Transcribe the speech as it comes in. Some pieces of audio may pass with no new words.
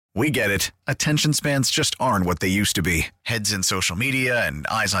We get it. Attention spans just aren't what they used to be. Heads in social media and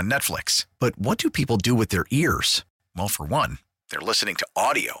eyes on Netflix. But what do people do with their ears? Well, for one, they're listening to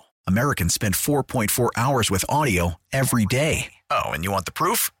audio. Americans spend 4.4 hours with audio every day. Oh, and you want the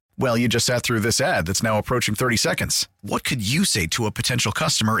proof? Well, you just sat through this ad that's now approaching 30 seconds. What could you say to a potential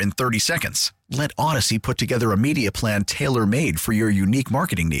customer in 30 seconds? Let Odyssey put together a media plan tailor-made for your unique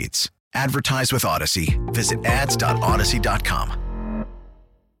marketing needs. Advertise with Odyssey. Visit ads.odyssey.com.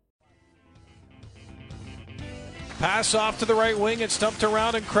 Pass off to the right wing. It's dumped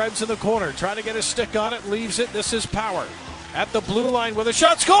around, and Krebs in the corner. Trying to get a stick on it. Leaves it. This is Power. At the blue line with a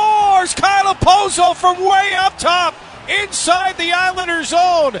shot. Scores! Kyle Pozo from way up top. Inside the Islanders'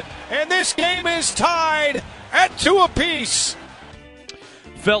 zone. And this game is tied at 2 apiece.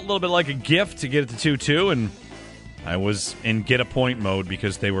 Felt a little bit like a gift to get it to 2-2, and I was in get-a-point mode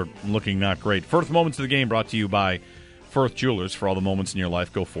because they were looking not great. First moments of the game brought to you by Firth Jewelers. For all the moments in your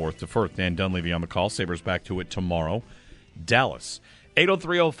life, go forth to Firth. Dan Dunleavy on the call. Sabres back to it tomorrow. Dallas.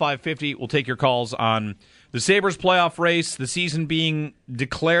 803-0550. We'll take your calls on the Sabres playoff race, the season being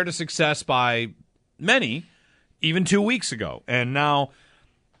declared a success by many, even 2 weeks ago. And now,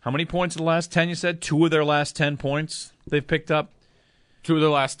 how many points in the last 10, you said? 2 of their last 10 points they've picked up? 2 of their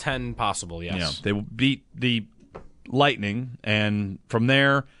last 10 possible, yes. Yeah, they beat the Lightning, and from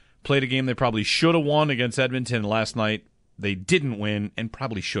there, played a game they probably should have won against Edmonton last night. They didn't win and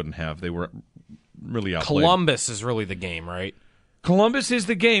probably shouldn't have. They were really outplayed. Columbus is really the game, right? Columbus is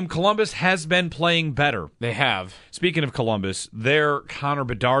the game. Columbus has been playing better. They have. Speaking of Columbus, their Connor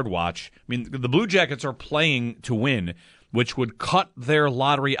Bedard watch. I mean, the Blue Jackets are playing to win, which would cut their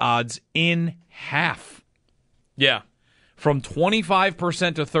lottery odds in half. Yeah. From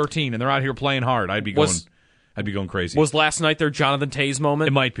 25% to 13%, and they're out here playing hard. I'd be going crazy. Was last night their Jonathan Toews moment?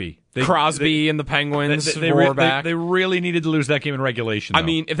 It might be. Crosby and the Penguins roar back. They really needed to lose that game in regulation, though. I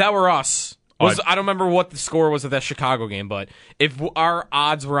mean, if that were us, I don't remember what the score was of that Chicago game, but if our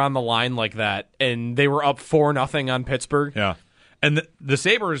odds were on the line like that and they were up 4-0 on Pittsburgh. Yeah. And the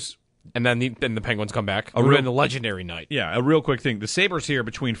Sabres. And then the Penguins come back. It would have been a legendary night. Yeah, a real quick thing. The Sabres here,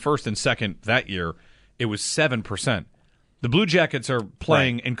 between first and second that year, it was 7%. The Blue Jackets are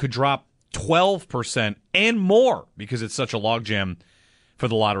playing and could drop 12% and more because it's such a logjam for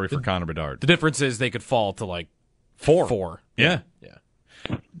the lottery for Connor Bedard. The difference is they could fall to like 4. Yeah.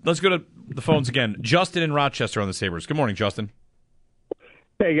 Let's go to the phones again. Justin in Rochester on the Sabres. Good morning, Justin.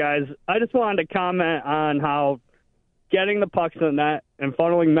 Hey, guys. I just wanted to comment on how getting the pucks to the net and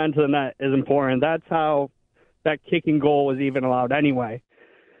funneling men to the net is important. That's how that kicking goal was even allowed anyway.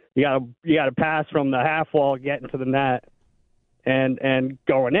 You got to pass from the half wall, get into the net, and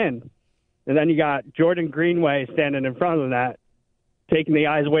going in. And then you got Jordan Greenway standing in front of the net, taking the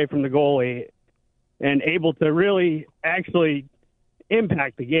eyes away from the goalie, and able to really actually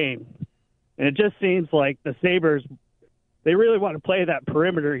impact the game. And it just seems like the Sabres, they really want to play that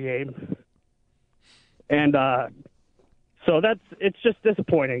perimeter game. And so it's just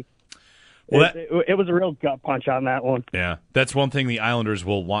disappointing. Well, it was a real gut punch on that one. Yeah, that's one thing the Islanders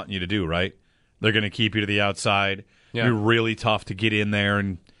will want you to do, right? They're going to keep you to the outside. Yeah. You're really tough to get in there,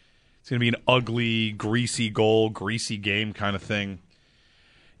 and it's going to be an ugly, greasy goal, greasy game kind of thing.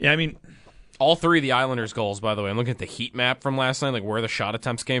 Yeah, I mean, all 3 of the Islanders' goals, by the way, I'm looking at the heat map from last night, like where the shot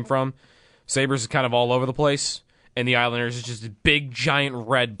attempts came from. Sabres is kind of all over the place, and the Islanders is just a big, giant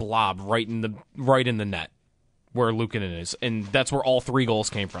red blob right in the net where Luukkonen is, and that's where all 3 goals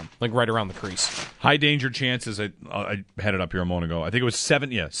came from, like right around the crease. High danger chances. I had it up here a moment ago. I think it was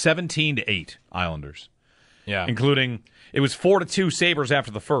 17-8 Islanders. Yeah, including it was 4-2 Sabres after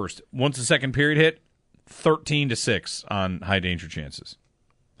the first. Once the second period hit, 13-6 on high danger chances.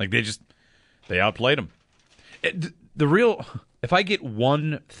 Like they outplayed them. If I get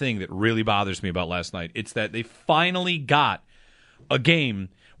one thing that really bothers me about last night, it's that they finally got a game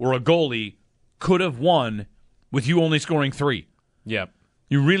where a goalie could have won with you only scoring 3. Yep.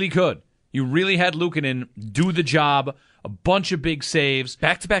 You really could. You really had Luukkonen do the job, a bunch of big saves.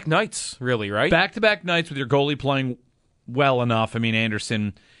 Back-to-back nights, really, right? Back-to-back nights with your goalie playing well enough. I mean,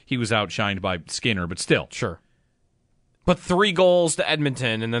 Anderson, he was outshined by Skinner, but still. Sure. But 3 goals to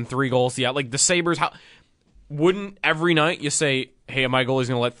Edmonton and then 3 goals to like the Sabres. Wouldn't every night you say, hey, my goalie's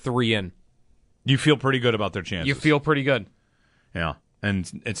going to let 3 in? You feel pretty good about their chances. You feel pretty good. Yeah, and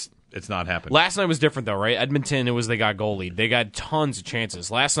it's not happening. Last night was different, though, right? Edmonton, it was they got goalie. They got tons of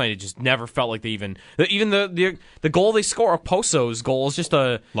chances. Last night, it just never felt like they even the goal they score, Poso's goal, is just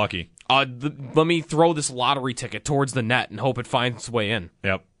a lucky. Let me throw this lottery ticket towards the net and hope it finds its way in.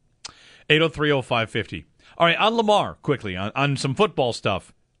 Yep. 803-0550. All right, on Lamar, quickly, on some football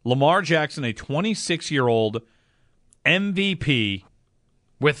stuff. Lamar Jackson, a 26-year-old MVP,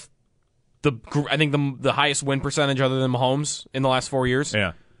 with I think the highest win percentage other than Mahomes in the last 4 years.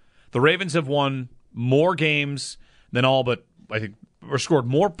 Yeah. The Ravens have won more games than all but, I think, or scored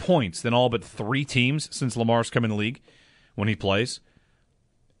more points than all but 3 teams since Lamar's come in the league when he plays.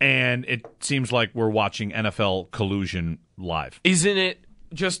 And it seems like we're watching NFL collusion live. Isn't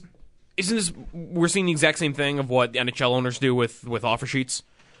this, we're seeing the exact same thing of what NHL owners do with offer sheets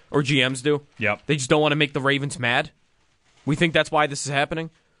or GMs do? Yep. They just don't want to make the Ravens mad? We think that's why this is happening?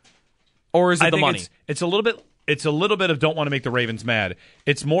 Or is it the money? It's a little bit of don't want to make the Ravens mad.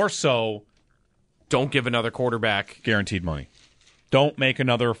 It's more so don't give another quarterback guaranteed money. Don't make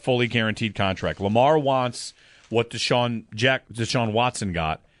another fully guaranteed contract. Lamar wants what Deshaun Watson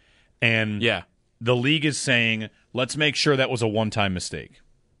got, and the league is saying, let's make sure that was a one-time mistake.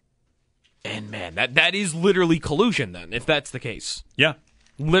 And man, that is literally collusion then, if that's the case. Yeah.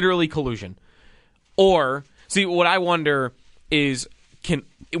 Literally collusion. Or, see, what I wonder is,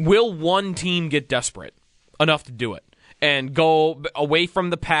 will one team get desperate enough to do it and go away from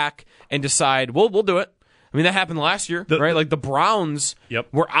the pack and decide, we'll do it? I mean, that happened last year, right? Like the Browns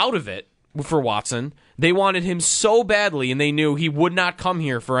were out of it for Watson. They wanted him so badly, and they knew he would not come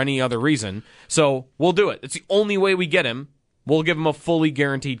here for any other reason. So we'll do it. It's the only way we get him. We'll give him a fully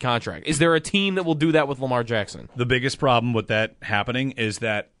guaranteed contract. Is there a team that will do that with Lamar Jackson? The biggest problem with that happening is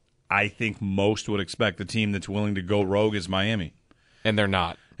that I think most would expect the team that's willing to go rogue is Miami. And they're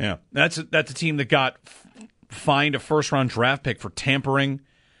not. Yeah, that's a team that got fined a first-round draft pick for tampering.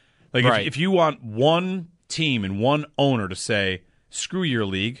 Like, if you want one team and one owner to say, screw your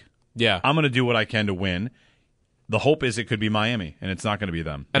league, I'm going to do what I can to win, the hope is it could be Miami, and it's not going to be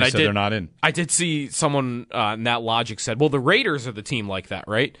them. And they're not in. I did see someone in that logic said, well, the Raiders are the team like that,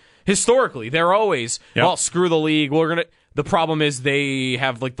 right? Historically, they're always, well, screw the league. The problem is they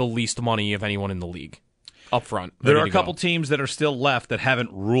have like the least money of anyone in the league up front. There are a couple teams that are still left that haven't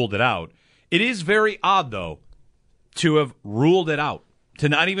ruled it out. It is very odd, though, to have ruled it out. To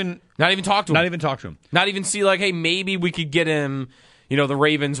not even talk to him. Not even talk to him. Not even see like, hey, maybe we could get him. You know, the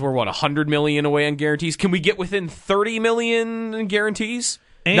Ravens were, $100 million away on guarantees. Can we get within $30 million in guarantees?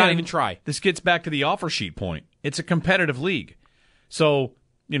 And not even try. This gets back to the offer sheet point. It's a competitive league. So,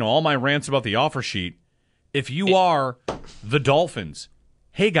 all my rants about the offer sheet, if you are the Dolphins,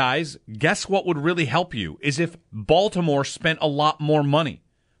 hey, guys, guess what would really help you is if Baltimore spent a lot more money.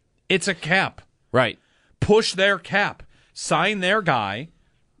 It's a cap. Right. Push their cap. Sign their guy.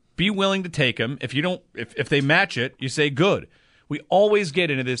 Be willing to take him. If they match it, you say good. We always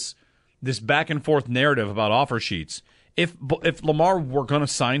get into this back and forth narrative about offer sheets. If Lamar were going to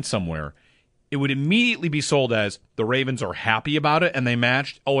sign somewhere, it would immediately be sold as the Ravens are happy about it and they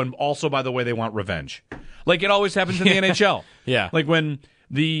matched. Oh, and also, by the way, they want revenge. Like it always happens in the NHL. Yeah. Like when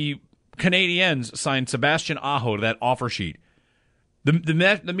the Canadiens signed Sebastian Aho to that offer sheet.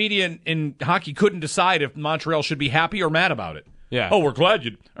 The media in hockey couldn't decide if Montreal should be happy or mad about it. Yeah. Oh, we're glad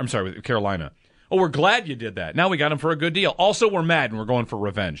you... I'm sorry, with Carolina. Oh, we're glad you did that. Now we got him for a good deal. Also, we're mad and we're going for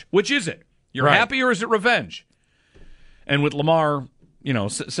revenge. Which is it? You're happy or is it revenge? And with Lamar,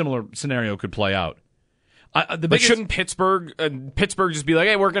 similar scenario could play out. Shouldn't Pittsburgh just be like,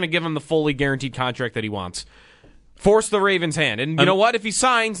 hey, we're going to give him the fully guaranteed contract that he wants? Force the Ravens' hand. And you know what? If he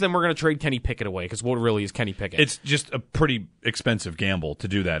signs, then we're going to trade Kenny Pickett away, because what really is Kenny Pickett? It's just a pretty expensive gamble to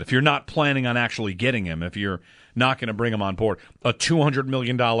do that. If you're not planning on actually getting him, if you're not going to bring him on board, a $200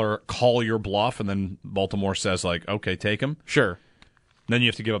 million call your bluff, and then Baltimore says, like, okay, take him. Sure. Then you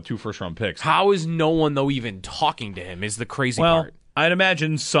have to give up 2 first-round picks. How is no one, though, even talking to him is the crazy part. I'd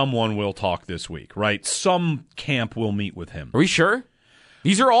imagine someone will talk this week, right? Some camp will meet with him. Are we sure?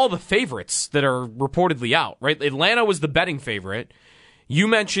 These are all the favorites that are reportedly out, right? Atlanta was the betting favorite. You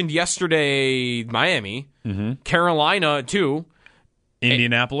mentioned yesterday Miami. Mm-hmm. Carolina, too.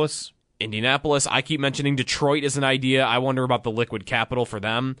 Indianapolis. I keep mentioning Detroit as an idea. I wonder about the liquid capital for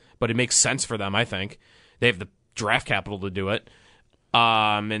them, but it makes sense for them, I think. They have the draft capital to do it.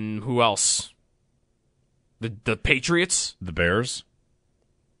 And who else? The Patriots? The Bears?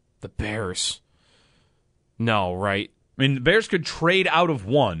 The Bears. No, right? I mean, the Bears could trade out of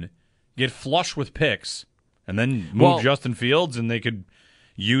one, get flush with picks, and then move Justin Fields, and they could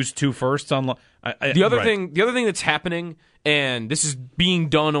use 2 firsts on. The other thing that's happening, and this is being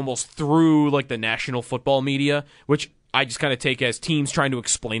done almost through like the national football media, which I just kind of take as teams trying to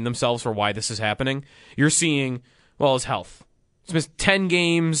explain themselves for why this is happening. You're seeing, his health. He's missed 10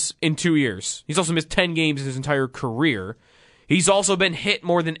 games in 2 years. He's also missed 10 games in his entire career. He's also been hit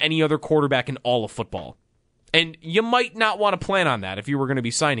more than any other quarterback in all of football. And you might not want to plan on that if you were going to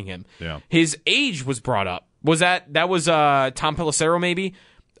be signing him. Yeah. His age was brought up. That was Tom Pelissero maybe?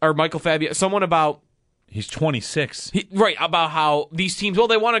 Or Michael Fabio? Someone about He's 26. Right, about how these teams, well,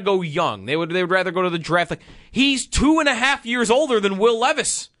 they want to go young. They would rather go to the draft. Like, he's 2.5 years older than Will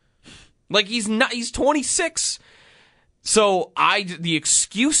Levis. Like, he's 26. So the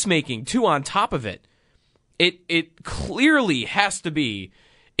excuse making too on top of it, it clearly has to be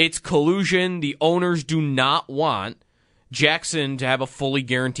it's collusion. The owners do not want Jackson to have a fully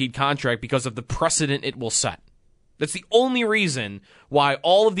guaranteed contract because of the precedent it will set. That's the only reason why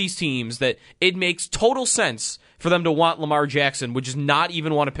all of these teams that it makes total sense for them to want Lamar Jackson would just not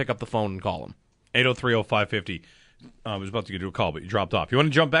even want to pick up the phone and call him. 803-0550. I was about to get to a call, but you dropped off. You want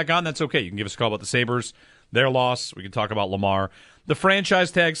to jump back on? That's okay. You can give us a call about the Sabres, their loss. We can talk about Lamar. The franchise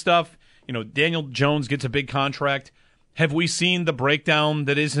tag stuff, Daniel Jones gets a big contract. Have we seen the breakdown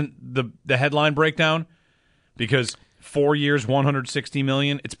that isn't the headline breakdown? Because 4 years, $160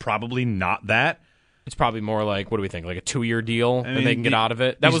 million, it's probably not that. It's probably more like, what do we think, like a 2-year deal, and they can get out of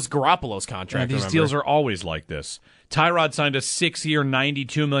it? That was Garoppolo's contract, These deals are always like this. Tyrod signed a 6-year,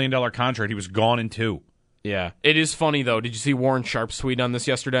 $92 million contract. He was gone in 2. Yeah. It is funny, though. Did you see Warren Sharp's tweet on this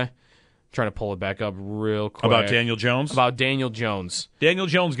yesterday? I'm trying to pull it back up real quick. About Daniel Jones? About Daniel Jones. Daniel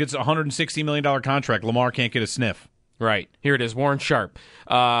Jones gets a $160 million contract. Lamar can't get a sniff. Right. Here it is, Warren Sharp.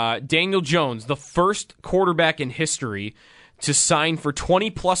 Daniel Jones, the first quarterback in history to sign for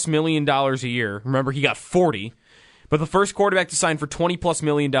 $20+ million a year. Remember, he got 40. But the first quarterback to sign for $20+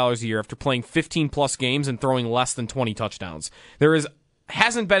 million a year after playing 15+ games and throwing less than 20 touchdowns.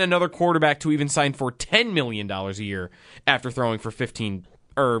 Hasn't been another quarterback to even sign for $10 million a year after throwing for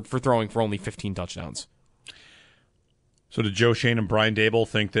only 15 touchdowns. So did Joe Schoen and Brian Daboll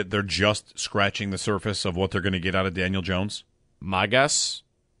think that they're just scratching the surface of what they're going to get out of Daniel Jones? My guess?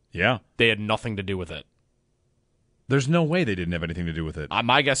 Yeah. They had nothing to do with it. There's no way they didn't have anything to do with it.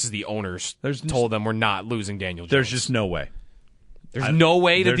 My guess is the owners told them we're not losing Daniel Jones. There's just no way. There's no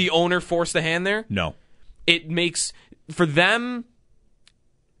way that the owner forced the hand there? No. It makes, for them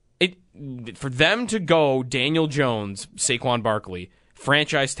to go Daniel Jones, Saquon Barkley,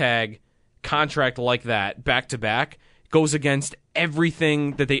 franchise tag, contract like that, back-to-back, goes against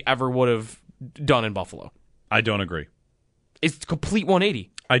everything that they ever would have done in Buffalo. I don't agree. It's a complete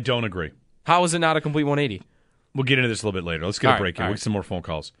 180. I don't agree. How is it not a complete 180? We'll get into this a little bit later. Let's get a break here. We'll get some more phone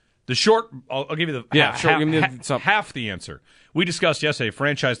calls. The short, I'll give you the half the answer. We discussed yesterday,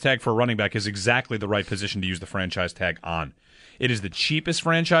 franchise tag for a running back is exactly the right position to use the franchise tag on. It is the cheapest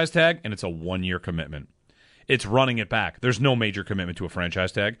franchise tag, and it's a 1-year commitment. It's running it back. There's no major commitment to a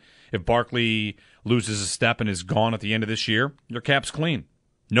franchise tag. If Barkley loses a step and is gone at the end of this year, your cap's clean.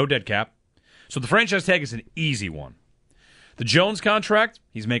 No dead cap. So the franchise tag is an easy one. The Jones contract,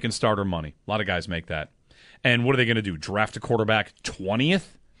 he's making starter money. A lot of guys make that. And what are they going to do? Draft a quarterback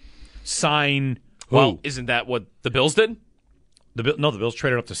 20th? Sign who? Well, isn't that what the Bills did? The Bills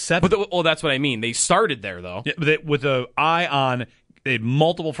traded up to 7. Well, that's what I mean. They started there, though. Yeah, but with an eye on, they had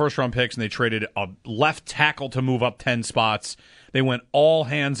multiple first-round picks, and they traded a left tackle to move up 10 spots. They went all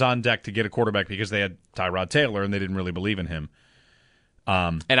hands on deck to get a quarterback because they had Tyrod Taylor, and they didn't really believe in him.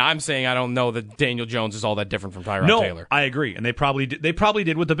 And I'm saying I don't know that Daniel Jones is all that different from Tyrod Taylor. I agree, and they probably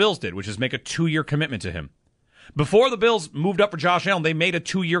did what the Bills did, which is make a 2-year commitment to him. Before the Bills moved up for Josh Allen, they made a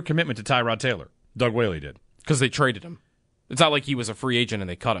 2-year commitment to Tyrod Taylor. Doug Whaley did. Because they traded him. It's not like he was a free agent and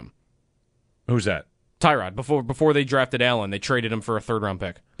they cut him. Who's that? Tyrod. Before they drafted Allen, they traded him for a 3rd-round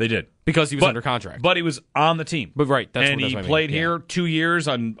pick. They did. Because he was under contract. But he was on the team. But right. That's he played here 2 years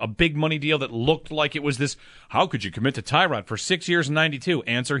on a big money deal that looked like it was this, how could you commit to Tyrod for 6 years and 92?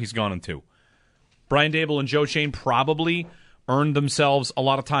 Answer, he's gone in 2. Brian Daboll and Joe Schoen probably earned themselves a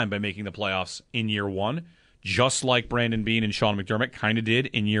lot of time by making the playoffs in year 1. Just like Brandon Beane and Sean McDermott kind of did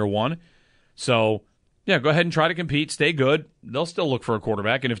in year 1. So, yeah, go ahead and try to compete. Stay good. They'll still look for a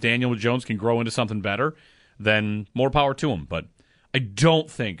quarterback. And if Daniel Jones can grow into something better, then more power to him. But I don't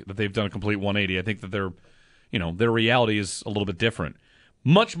think that they've done a complete 180. I think that their reality is a little bit different.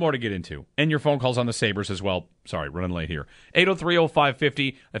 Much more to get into. And your phone calls on the Sabres as well. Sorry, running late here.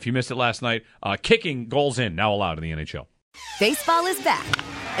 803-0550. If you missed it last night, kicking goals in, now allowed in the NHL. Baseball is back,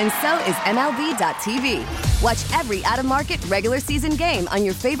 and so is MLB.tv. Watch every out-of-market regular season game on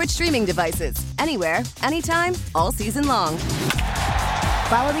your favorite streaming devices, anywhere, anytime, all season long.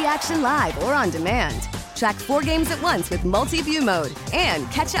 Follow the action live or on demand. Track 4 games at once with multi-view mode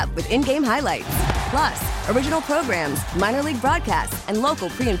and catch up with in-game highlights. Plus, original programs, minor league broadcasts, and local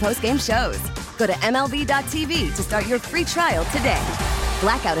pre- and post-game shows. Go to MLB.tv to start your free trial today.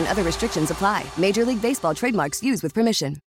 Blackout and other restrictions apply. Major League Baseball trademarks used with permission.